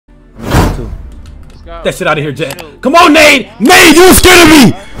Get that shit out of here, Jet. Come on, Nade. Nade, you scared of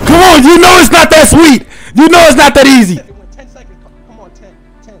me. Come on, you know it's not that sweet. You know it's not that easy. 10 seconds. Come on, 10.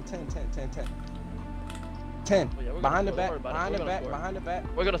 10. Behind the back. Behind the back. Behind the back.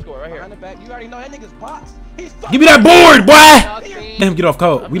 We're gonna score right here. Behind the back. You already know that nigga's box. Give me that board, boy. Let him get off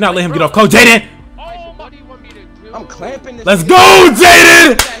code. We not let him get off code, Jaydvn. I'm clamping this. Let's go,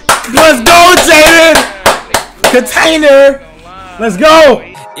 Jaydvn. Let's go, Jaydvn. Container. Let's go.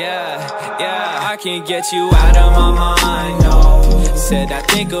 Yeah, I can't get you out of my mind, no. Said I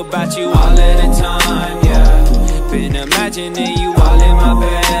think about you all of the time, yeah. Been imagining you all in my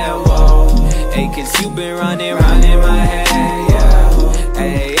bed, whoa. Hey, cause you been running round in my head, yeah.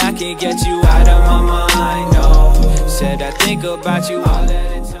 Hey, I can't get you out of my mind, no. Said I think about you all of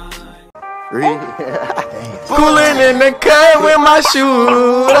the time. Coolin' in the cut with my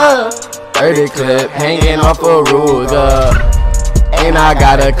shooter. 30 clip hanging off a Ruger. And I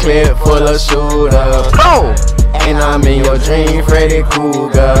got a clip full of shooter. Boom! And I'm in your dream, Freddy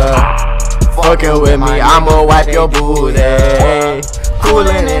Krueger. Fucking with me, I'ma wipe your booty.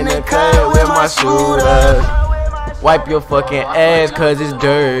 Coolin' in the cut with my shooter. Wipe your fucking ass cause it's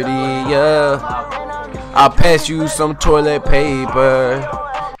dirty, yeah. I'll pass you some toilet paper.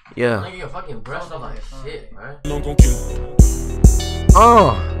 Yeah. Nigga, your fucking breath smell like shit, man.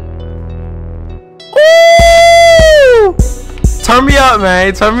 Ooh! Turn me up,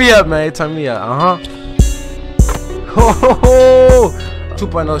 man. Turn me up, man. Turn me up. Ho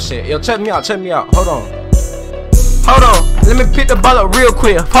 2.0 shit. Yo, check me out. Check me out. Hold on. Hold on. Let me pick the ball up real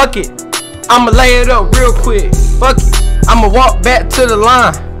quick. Fuck it. I'ma lay it up real quick. Fuck it. I'ma walk back to the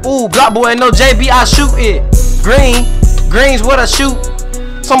line. Ooh, block boy, no JB, I shoot it. Green's what I shoot.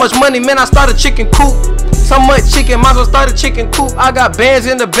 So much money, man, I start a chicken coop. So much chicken, might as well start a chicken coop. I got bands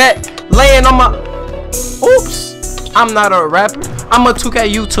in the back, laying on my... Oops, I'm not a rapper. I'm a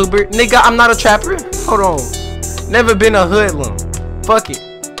 2K YouTuber. Nigga, I'm not a trapper. Hold on. Never been a hoodlum. Fuck it.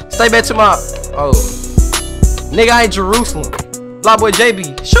 Stay back to my... Oh. Nigga, I ain't Jerusalem. Block boy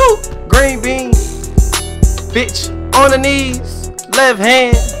JB. Shoot. Green bean. Bitch. On the knees. Left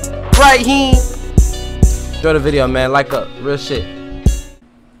hand. Right hand. Enjoy the video, man. Like up. Real shit.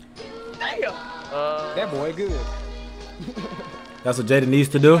 That boy good. That's what Jaydvn needs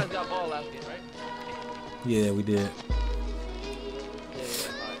to do. Yeah, we did.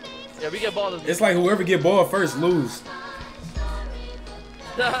 Yeah, we get ball. It's like whoever get ball first lose.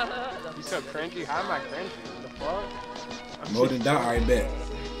 You so cringy. How am I cringy? What the fuck? More than that, I bet.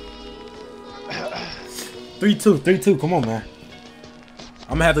 3-2. Come on, man.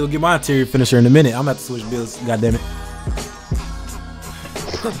 I'm gonna have to go get my interior finisher in a minute. I'm gonna have to switch bills. God damn it.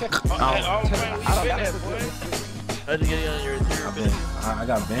 I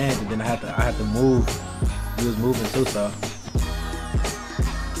got banned, and then I had to move. He was moving too, so.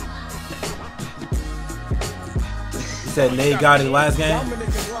 He said Nade got it last game.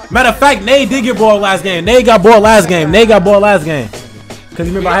 Matter of fact, Nade did get ball last game. Nade got ball last game. Cause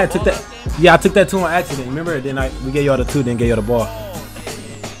remember I had took that. Yeah, I took that 2 on accident. Remember? Then we gave y'all the 2, then gave y'all the ball.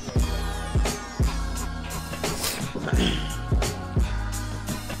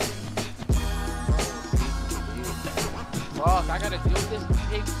 I gotta deal with this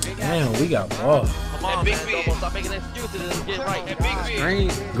big Damn, we got ball. Come on, man. Domo, stop making excuses and get right.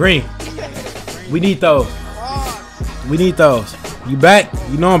 Green. We need those. You back?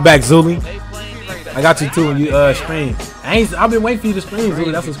 You know I'm back, Zuli. I got you too when you stream. I've been waiting for you to stream,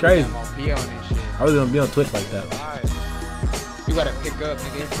 Zuli. That's what's crazy. I was gonna be on Twitch like that. You gotta pick up,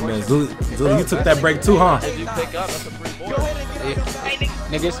 nigga. Man, Zuli, you took that break too, huh? If you pick up, that's a free board.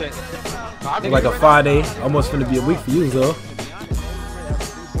 Nigga said. Like a 5-day, almost gonna be a week for you, though.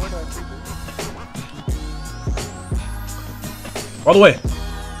 All the way.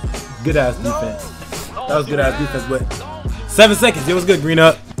 Good ass defense. That was good ass defense, but 7 seconds. It was good. Green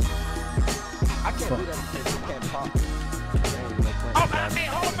up. I can't do that because you can't pop.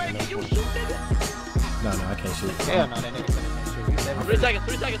 No, I can't shoot. Hell no, that nigga can't shoot. 3 seconds.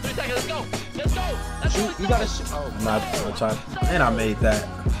 Let's go. Shoot, you gotta shoot. Oh, I'm not trying. And I made that.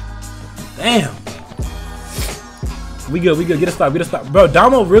 Damn. We good. Get a stop. Bro,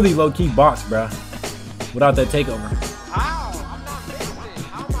 Domo really low-key boxed, bro. Without that takeover. I'm not missing.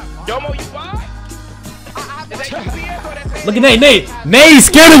 Oh my God. Domo, you fine? Look at Nade. Nade's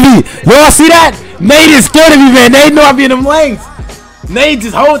scared of me. Y'all see that? Nade is scared of me, man. Nade know I be in them lanes. Nade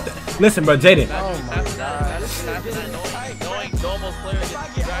just hold. Listen, bro, Jaydvn. Oh my God. Knowing Domo's player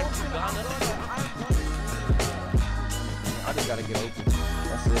gets distracted. I just gotta get open.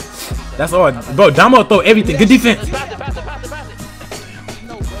 That's it. That's all. Bro, Domo throw everything. Good defense. Pass it.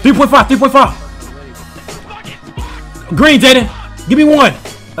 3.5. Green, Jaydvn. Give me 1.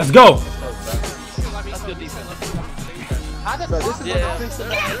 Let's go.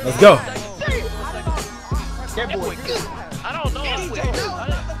 Let's go. I don't know.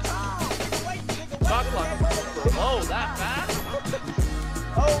 Oh, that fast?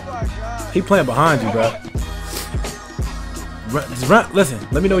 Oh my god. He playing behind you, bro. Just run. Listen,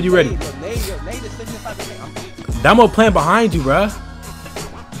 let me know when you ready. Domo playing behind you, bro.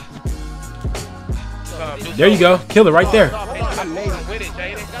 There you go. Kill it right there.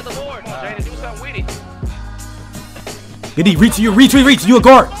 Good D, reach you, reach. You a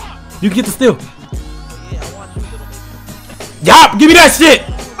guard. You can get the steal. Yup, give me that shit.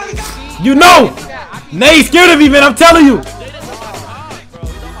 You know. Nade scared of me, man. I'm telling you.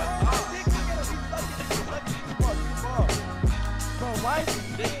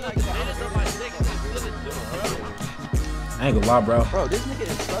 I ain't gonna lie, bro. Bro, this nigga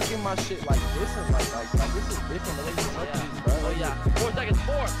is sucking my shit like this and like this is different the way you suck these, bro. Oh yeah. 4 seconds.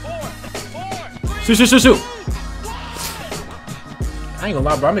 4. Shoot. I ain't gonna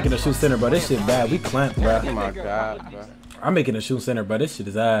lie, bro. I'm making a shoot center, bro. This shit bad. We clamped, bro. Oh my god, bro. I'm making a shoot center, bro. This shit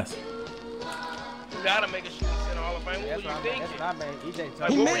is ass. You gotta make a shoot center Hall of Fame. What were you thinking?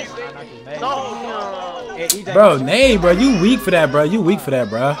 He missed. No. Bro, Nade, bro. You weak for that, bro. You weak for that,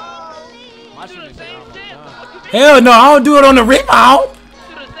 bro. Hell no, I don't do it on the rebound.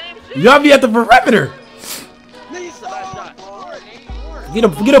 Y'all be at the perimeter. Get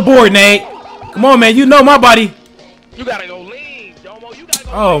a board, Nade. Come on, man. You know my body. You gotta go lean, Domo. You gotta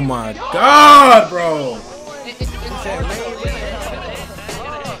go. Oh my god, bro.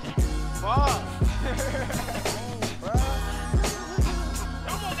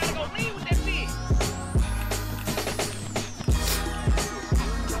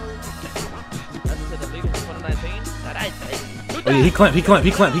 Oh yeah, he clamped. He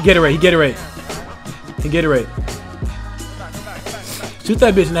get it right. Shoot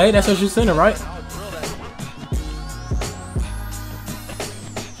that bitch, Nade. That's what you center, right?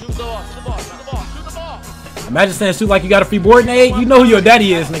 Shoot the ball. Imagine saying shoot like you got a free board, Nade. You know who your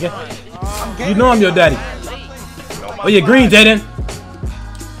daddy is, nigga. You know I'm your daddy. Oh yeah, green, Jaydvn.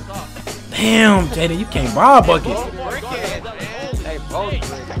 Damn, Jaydvn, you can't buy a bucket.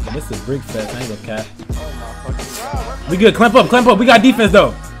 This is brick fest. I ain't gonna cap. We good. Clamp up. We got defense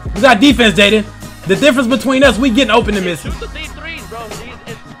though. We got defense, Jaydvn. The difference between us, we getting open and missing.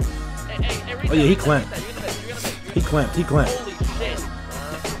 Oh yeah, he clamped. He clamped.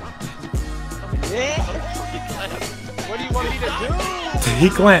 What do you want me to do? He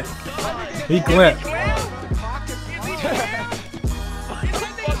clamped.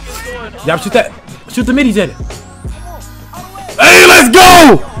 Y'all shoot that. Shoot the midi, Jaydvn. Hey,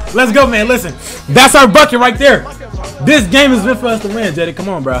 let's go, man. Listen, that's our bucket right there. This game is meant for us to win, Jaydvn. Come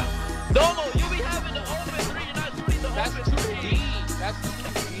on, bro. Domo, you be having the open 3, you're not shooting the open 3. That's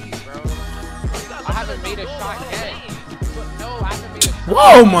 2D, bro. I haven't made a shot yet. No, I haven't made a shot.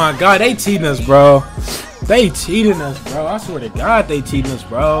 Whoa, my God, they cheating us, bro. I swear to God, they cheating us,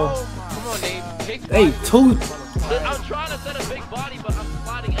 bro. Come on, Nade. They too. I'm trying to set a big body, but I'm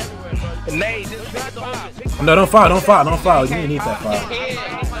sliding everywhere, bro. Nade, just try the open. No, don't foul. You need that foul.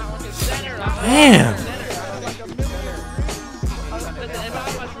 Damn.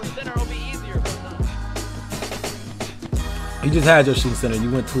 You just had your shooting center.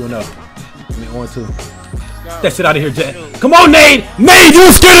 You went 2-0. I mean, 1-2. That shit out of here, Jay. Come on, Nade. Nade,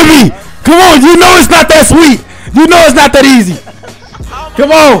 you scared of me. Come on. You know it's not that sweet. You know it's not that easy.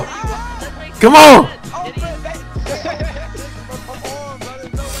 Come on.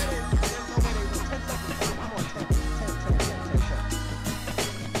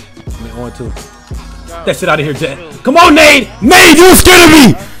 I mean, 1-2. That shit out of here, Jay. Come on, Nade. Nade, you scared of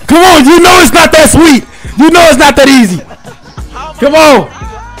me. Come on. You know it's not that sweet. You know it's not that easy. Come on.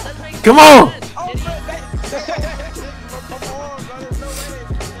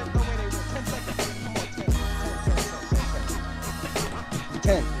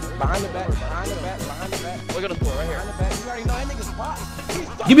 10. Behind the back. We're gonna score right here. You already know that nigga's spot.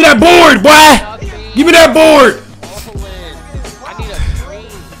 Give me that board, boy. Give me that board. I need a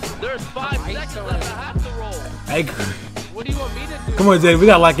green. There's 5 seconds left. I have to roll. Hey, What do you want me to do? come on, Jay. We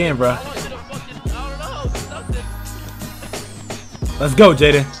gotta lock in, bro. I want you to fucking, I don't know, do something. Let's go,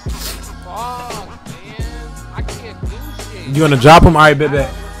 Jaydvn. Fuck, man. I can't do shit. You wanna drop him? All right, bet.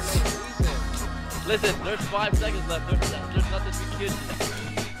 Listen, there's 5 seconds left. There's nothing to be kidding.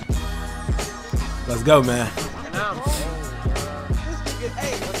 Let's go, man.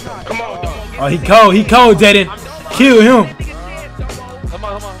 Come on, Domo. Oh, he cold, Jaydvn. Kill him. Come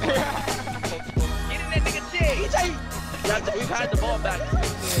on. Get in that nigga shit. We've had the ball back.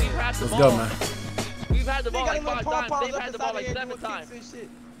 Let's go, man. We've had the ball like 5 times. They've had the ball like 7 times.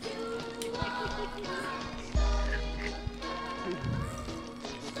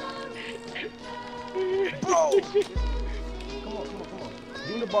 Bro! Come on.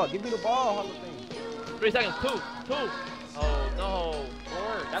 Give me the ball. Give me the ball, Hall of Fame. 3 seconds. 2. Oh no.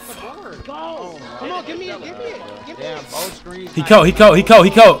 Board. That's a board. Go. Oh, Come on, give me it. damn, both screens. He cold. Shit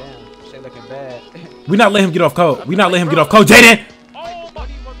looking bad. We not let him get off code. Jaydvn. Oh my.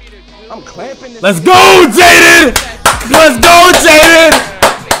 I'm clamping this. Let's go, Jaydvn.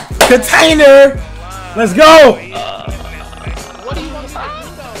 Container. Let's go. What do you want me to do,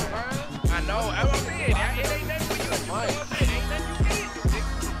 though, bro? I know. I was saying, it ain't nothing for you. It ain't nothing you can do.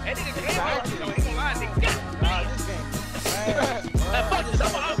 That nigga can't help you, though. He gonna lie, nigga.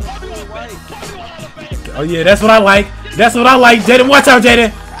 Oh yeah, that's what I like. Jaydvn. Watch out,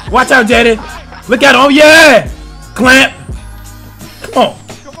 Jaydvn. Look at him. Oh yeah. Clamp. Come on.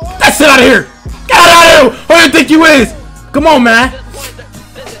 That shit out of here. Get out of here. Who do you think you is? Come on, man.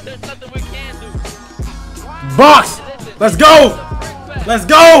 There's nothing we can do. Box. Let's go. Let's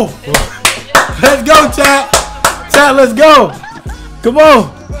go, chat. Chat, let's go. Come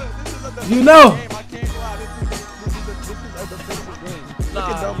on. You know. Nah,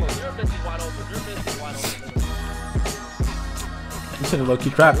 you're missing wide open. You should have low-key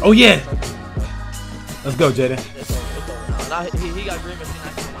crap. Oh yeah. Let's go, Jaydvn. Nah, he got green machine.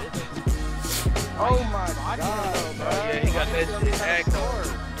 Oh my god, bro. Yeah, he got that shit hacked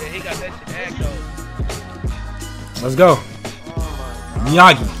though. Let's go.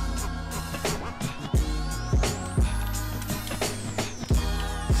 Miyagi.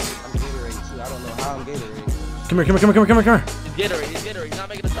 I'm Gatorade too. I don't know how I'm Gatorade. Come here. He's Gatorade. He's not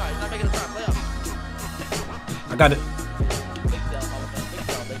making a shot. Play up. I got it. Big down,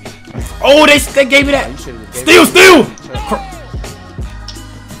 baby. Oh, they gave me that. You should've just gave Steal.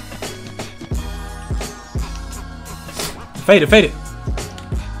 Fade it.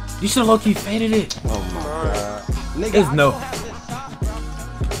 You should have low-key faded it. Oh my god. Nigga, It's no.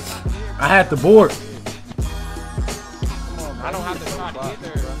 I had the board. I don't have the shot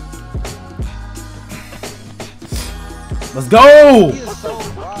either. Let's go. He is so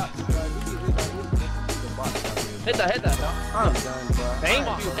rocked, bro. Hit that. I'm done, bro. Thank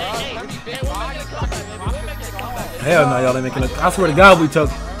you. We're making a comeback. Hell no, y'all ain't making a. I swear to God, we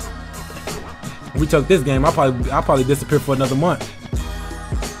took this game. I'll probably disappear for another month.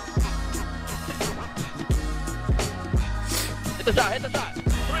 Hit the shot.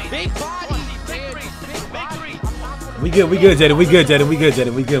 Big body. Big three. We good,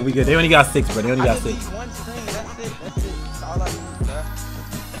 Jaydvn. They only got 6, bro. They only got 6. One screen. That's it. That's all I need, bro.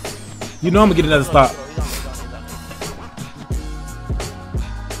 You know I'm gonna get another stop.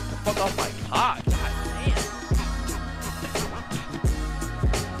 Fuck off my cock. God damn.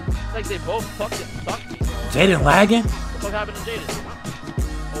 Like they both fucking suck me, bro. Jaydvn lagging? What the fuck happened to Jaydvn?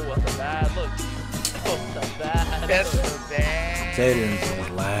 Oh, that's a bad look, G. Oh, that's bad. That's so bad. Jaydvn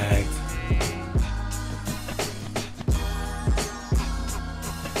just lagged.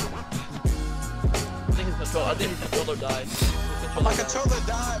 I think his controller died. My controller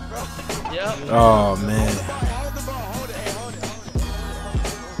died, bro. Yeah. Oh man. Hold the ball. Hold it. Hey, hold it.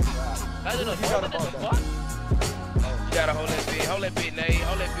 Imagine us You got holding the it. ball What? You gotta hold that bit, Nade.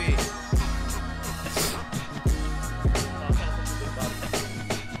 Hold that bit.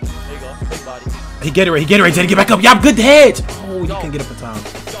 There you go. Big body. He get it right, Jaydvn. Get back up. Y'all good hedge. Oh, you Go. couldn't get up in time.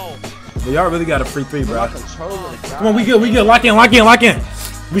 Go. But y'all really got a free 3, bro. My controller died. Come on, we good. Lock in.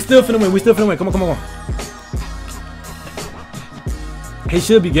 We still finna win. Come on. He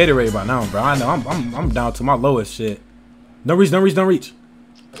should be Gatorade by now, bro. I know. I'm down to my lowest shit. No reach. All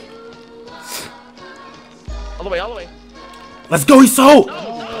the way. Let's go. He's sold.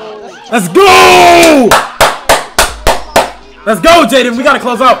 Let's go. Jaydvn. We gotta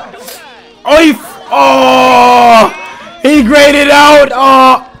close out. He graded out.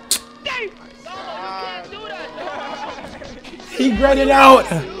 He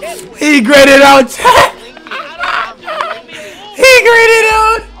graded out.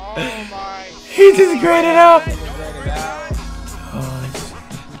 He just graded out.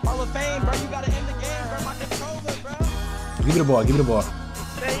 Hall of Fame, bro. You gotta end the game, bro. My controller, bro. Give me the ball.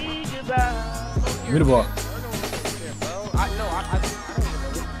 Say goodbye. Give me the ball.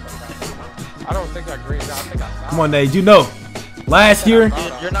 I don't think I graded out. I think I fouled. Come on, Nade. You know, last year.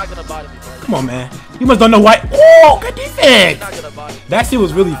 You're not gonna body me, bro. Come on, man. You must don't know why. Oh, good defense. You're not gonna body me. That shit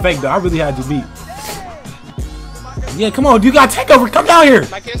was really fake, though. I really had you beat. Yeah, come on. You got to take over. Come down here.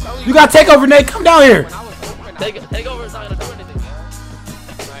 Like it's only You got to take over, Nate. Come down here. when I was open. Take over is not gonna do anything, bro.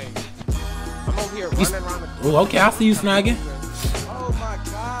 Like, I'm over here running around the Oh, okay. I see you snagging. Oh my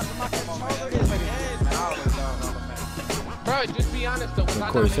god, my controller is dead. Bro, just be honest though.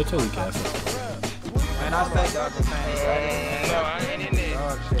 Of course, shut your weak ass up. Man, I stay dog the same. No, I ain't in it.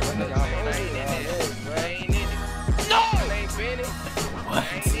 Oh shit, what the y'all I ain't in it. I ain't in it. No! I ain't been it. What? I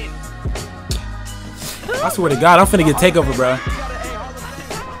ain't in it. I swear to God, I'm finna get takeover, bro.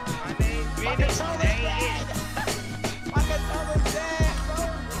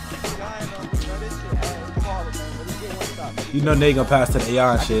 You know they gonna pass to the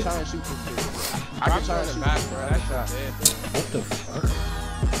AI and shit. I can turn it back, bro. That's just it. What the fuck?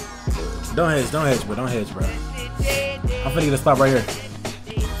 Don't hedge, bro. Don't hedge, bro. I'm finna get a stop right here. It's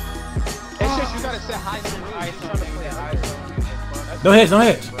just you gotta set high zone. Don't hedge.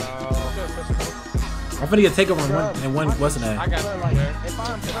 I'm finna get takeover in one. What's the name? I got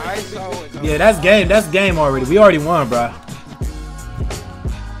you. Yeah, that's game already. We already won, bro.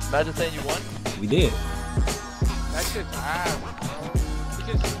 Imagine saying you won. We did. That shit's ass, bro.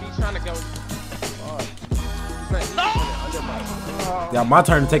 He's trying to go. Yeah, my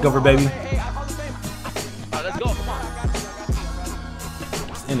turn to take over, baby. Alright, let's go. Come on.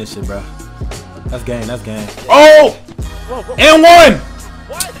 Let's end this shit, bro. That's game. Oh! Whoa. And one!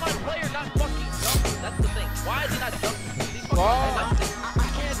 Why is my player not fucking jumping? That's the thing. Why is he not jumping? These fucking I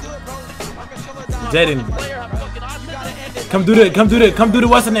can't do it, bro. My controller down. Jaydvn, player have fucking options. come do the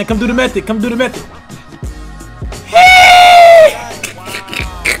what's the name? Come do the method.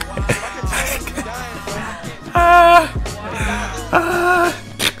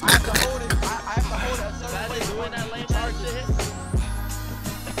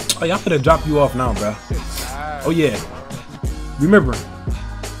 Oh, y'all finna drop you off now, bro. Oh yeah. Remember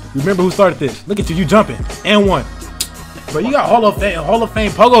who started this? Look at you jumping and one. Bro, you got Hall of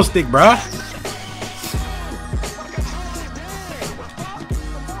Fame pogo stick, bro.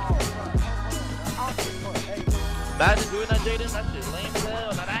 Imagine doing that, Jaydvn. That shit lame as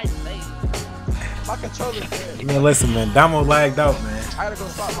hell. Now that's lame. My controller's dead. Man, listen, man. Domo lagged out, man. I gotta go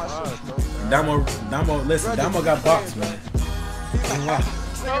stop my shit, bro. Domo, listen. Domo got boxed, man.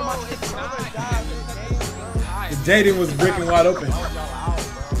 Jaydvn was breaking wide open.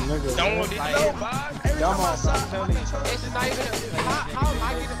 Domo, did you know, Bob? It's not even. How am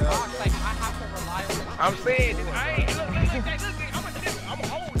I getting boxed? Like I have to rely on it. I'm saying, I ain't look like that. Look, I'm a nigga. I'm a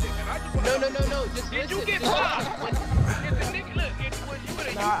whole nigga. I just wanna No. Just Did listen. you get blocked? If the nigga, look, if you would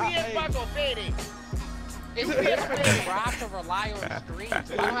have UPS box on FedEx. It's different, bro. I have to rely on streams. I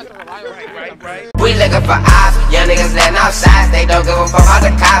don't have to rely on Right. We looking for ops, young niggas letting outside. They don't give a fuck about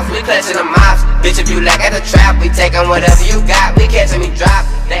the cops. We clutching the mops. Bitch, if you lack at the trap, we taking whatever you got. We catching me drop.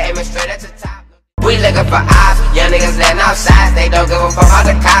 They aiming straight at the top. We looking for ops, young niggas letting outside. They don't give a fuck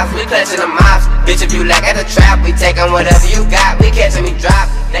about the cops. We clutching the mops. Bitch, if you lack at the trap, we taking whatever you got. We catching me drop.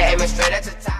 They aiming straight at the top.